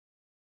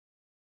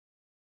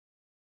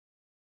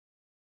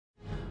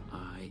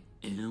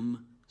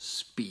M.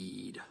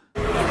 Speed.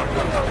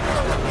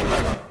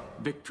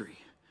 Victory.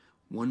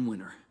 1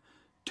 winner,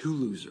 2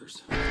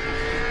 losers.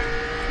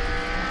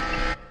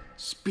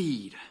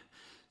 Speed.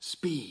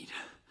 Speed.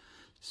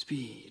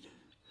 Speed.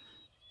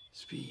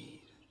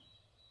 Speed.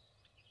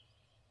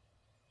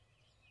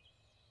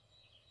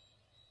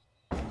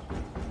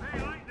 Hey,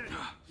 Lightning,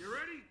 you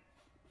ready?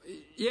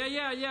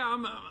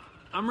 Yeah,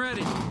 I'm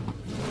ready.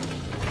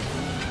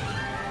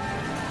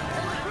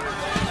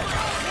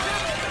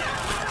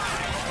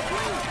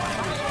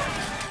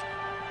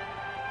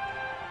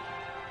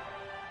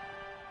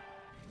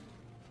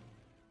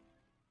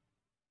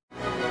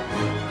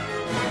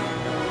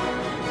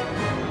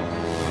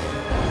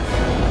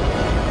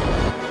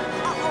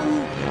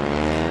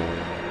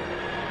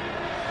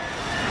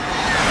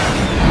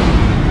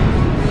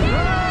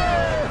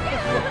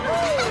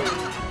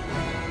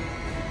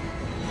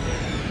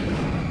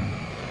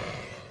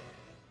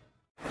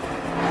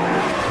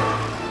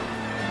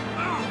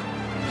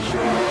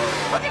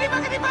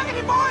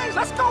 Buggity, boys!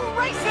 Let's go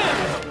racing!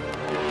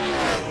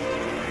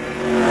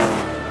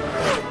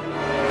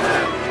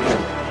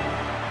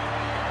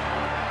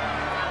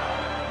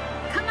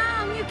 Come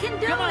on, you can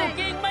do it! Come on,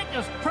 King, make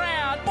us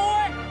proud,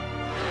 boy!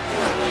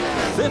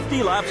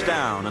 50 laps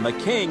down, and the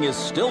King is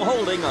still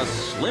holding a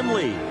slim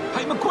lead.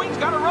 Hey, McQueen's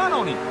got a run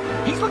on him.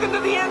 He's looking to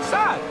the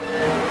inside.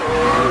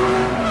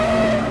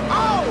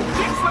 Oh,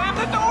 Chick slammed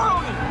the door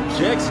on him.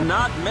 Chick's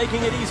not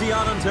making it easy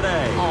on him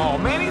today. Oh,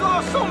 man, he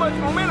lost so much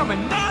momentum,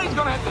 and now he's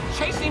going to have to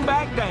chase him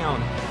back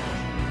down.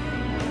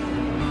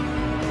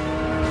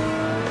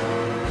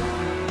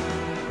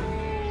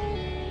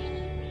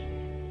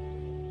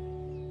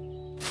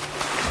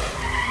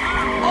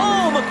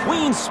 Oh,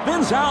 McQueen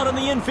spins out in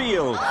the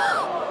infield.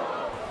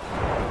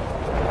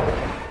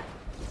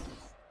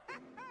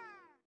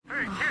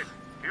 Hey, kid,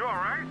 you all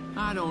right?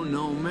 I don't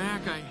know,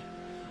 Mac.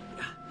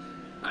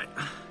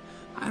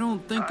 I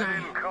don't think I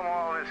didn't come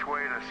all this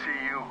way to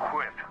see you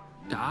quit.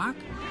 Doc?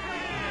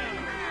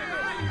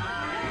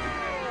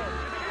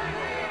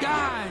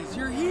 Guys,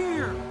 you're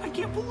here! I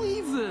can't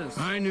believe this!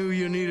 I knew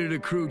you needed a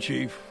crew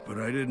chief, but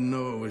I didn't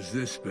know it was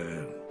this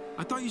bad.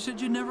 I thought you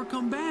said you'd never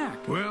come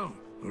back. Well,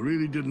 I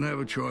really didn't have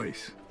a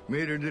choice.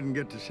 Mater didn't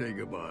get to say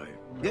goodbye.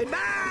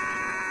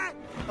 Goodbye!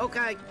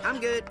 Okay, I'm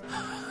good.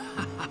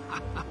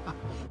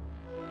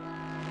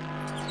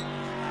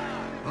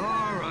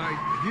 All right,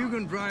 if you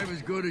can drive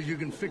as good as you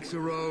can fix a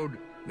road,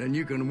 then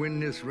you can win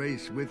this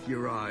race with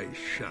your eyes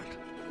shut.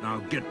 Now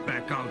get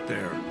back out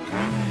there.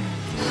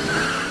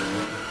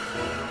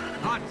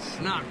 Hot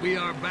snot, we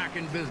are back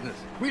in business.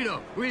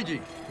 Guido,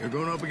 Luigi, you're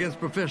going up against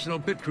professional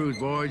pit crews,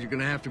 boys. You're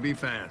gonna have to be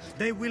fast.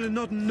 They will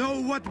not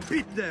know what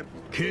beat them.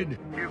 Kid,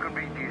 You can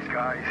beat these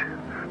guys.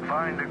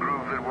 Find the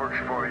groove that works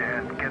for you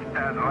and get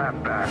that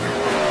lap back.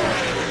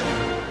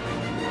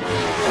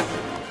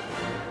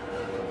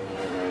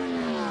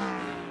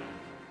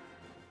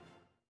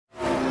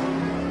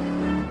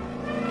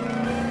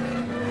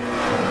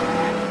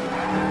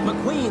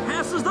 McQueen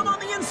passes them on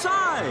the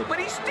inside. But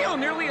he's still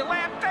nearly a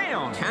lap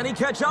down. Can he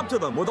catch up to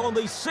them with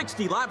only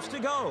 60 laps to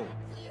go?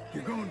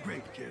 you're going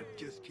great, kid.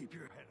 Just keep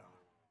your head on.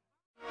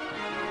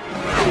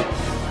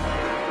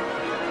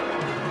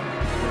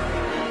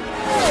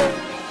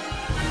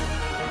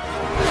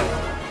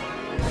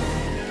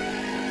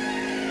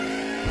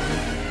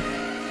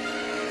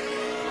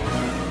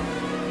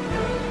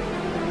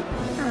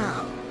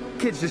 Oh,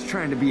 kid's just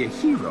trying to be a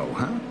hero,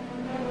 huh?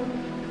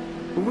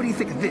 Well, what do you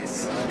think of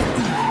this?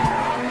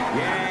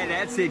 Yeah,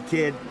 that's it,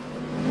 kid.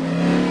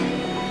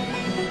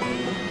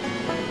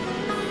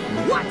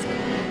 What?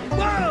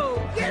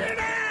 Whoa! Get it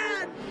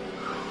in!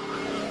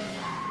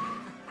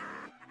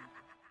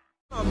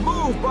 A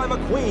move by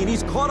McQueen.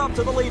 He's caught up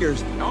to the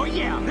leaders. Oh,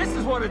 yeah, this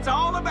is what it's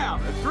all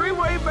about. A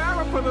three-way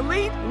battle for the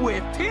lead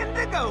with 10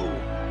 to go.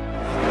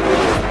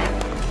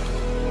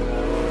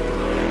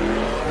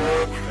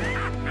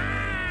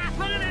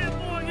 Look at that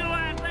boy go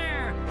out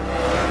there!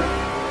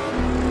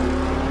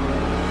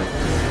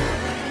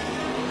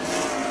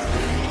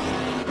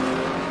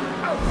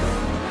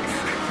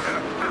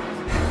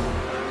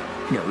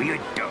 No, you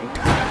don't.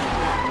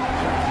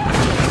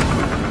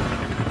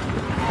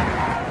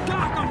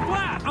 Doc, I'm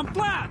flat! I'm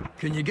flat!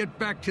 Can you get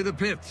back to the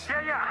pits?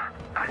 Yeah,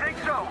 I think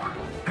so.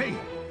 Hey,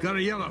 got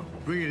a yellow.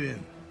 Bring it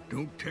in.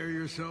 Don't tear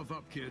yourself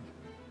up, kid.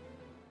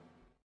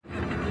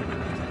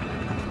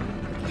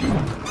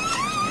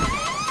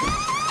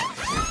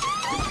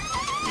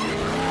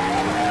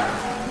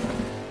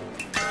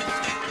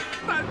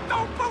 I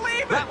don't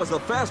believe it. That was the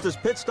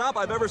fastest pit stop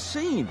I've ever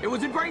seen. It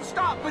was a great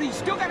stop, but he's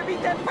still got to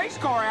beat that pace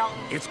car out.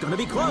 It's going to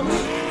be close.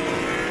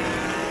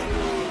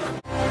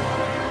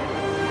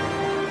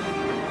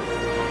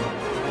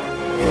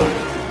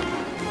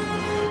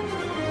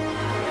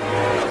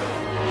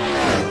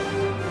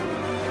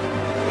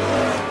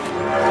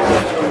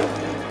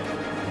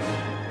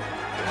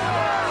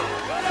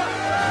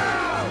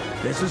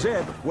 This is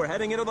it. We're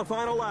heading into the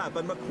final lap,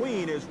 and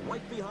McQueen is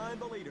right behind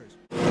the leaders.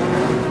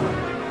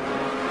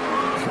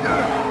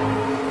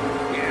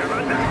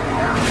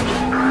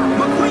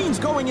 McQueen's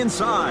going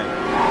inside.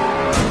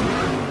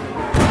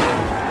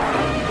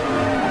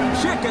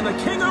 Chick and the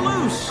King are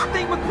loose. I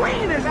think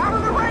McQueen is out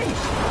of the race.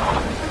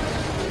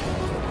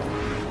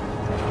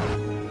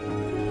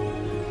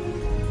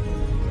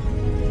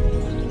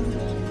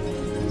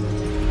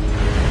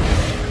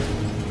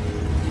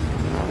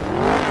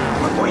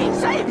 McQueen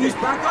saved it. He's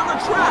back on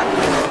the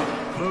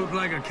track. Float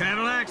like a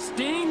Cadillac?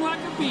 Sting like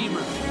a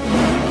beaver.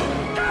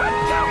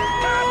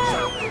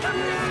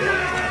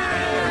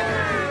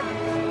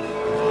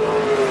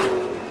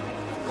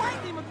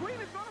 Lightning McQueen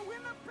is gonna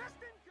win the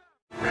Piston Cup.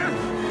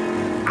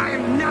 I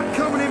am not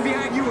coming in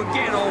behind you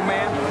again, old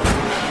man.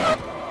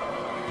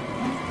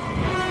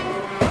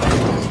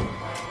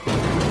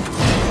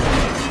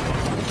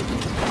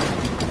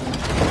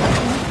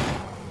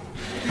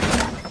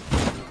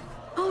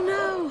 Oh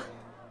no!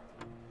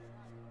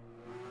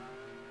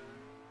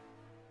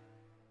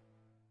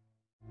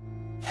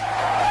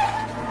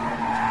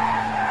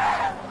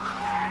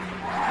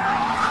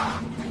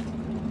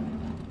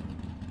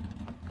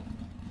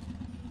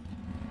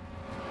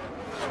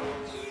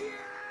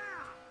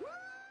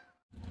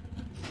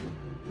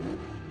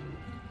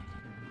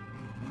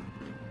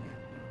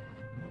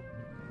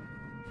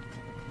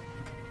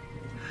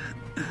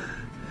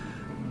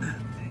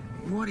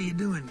 What are you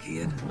doing,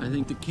 kid? I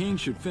think the King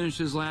should finish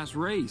his last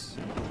race.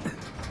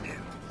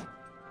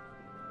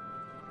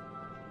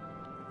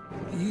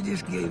 You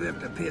just gave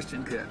up the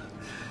Piston Cup.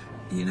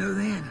 You know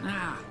that?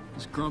 Ah,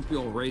 this grumpy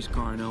old race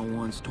car I know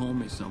once told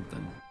me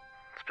something.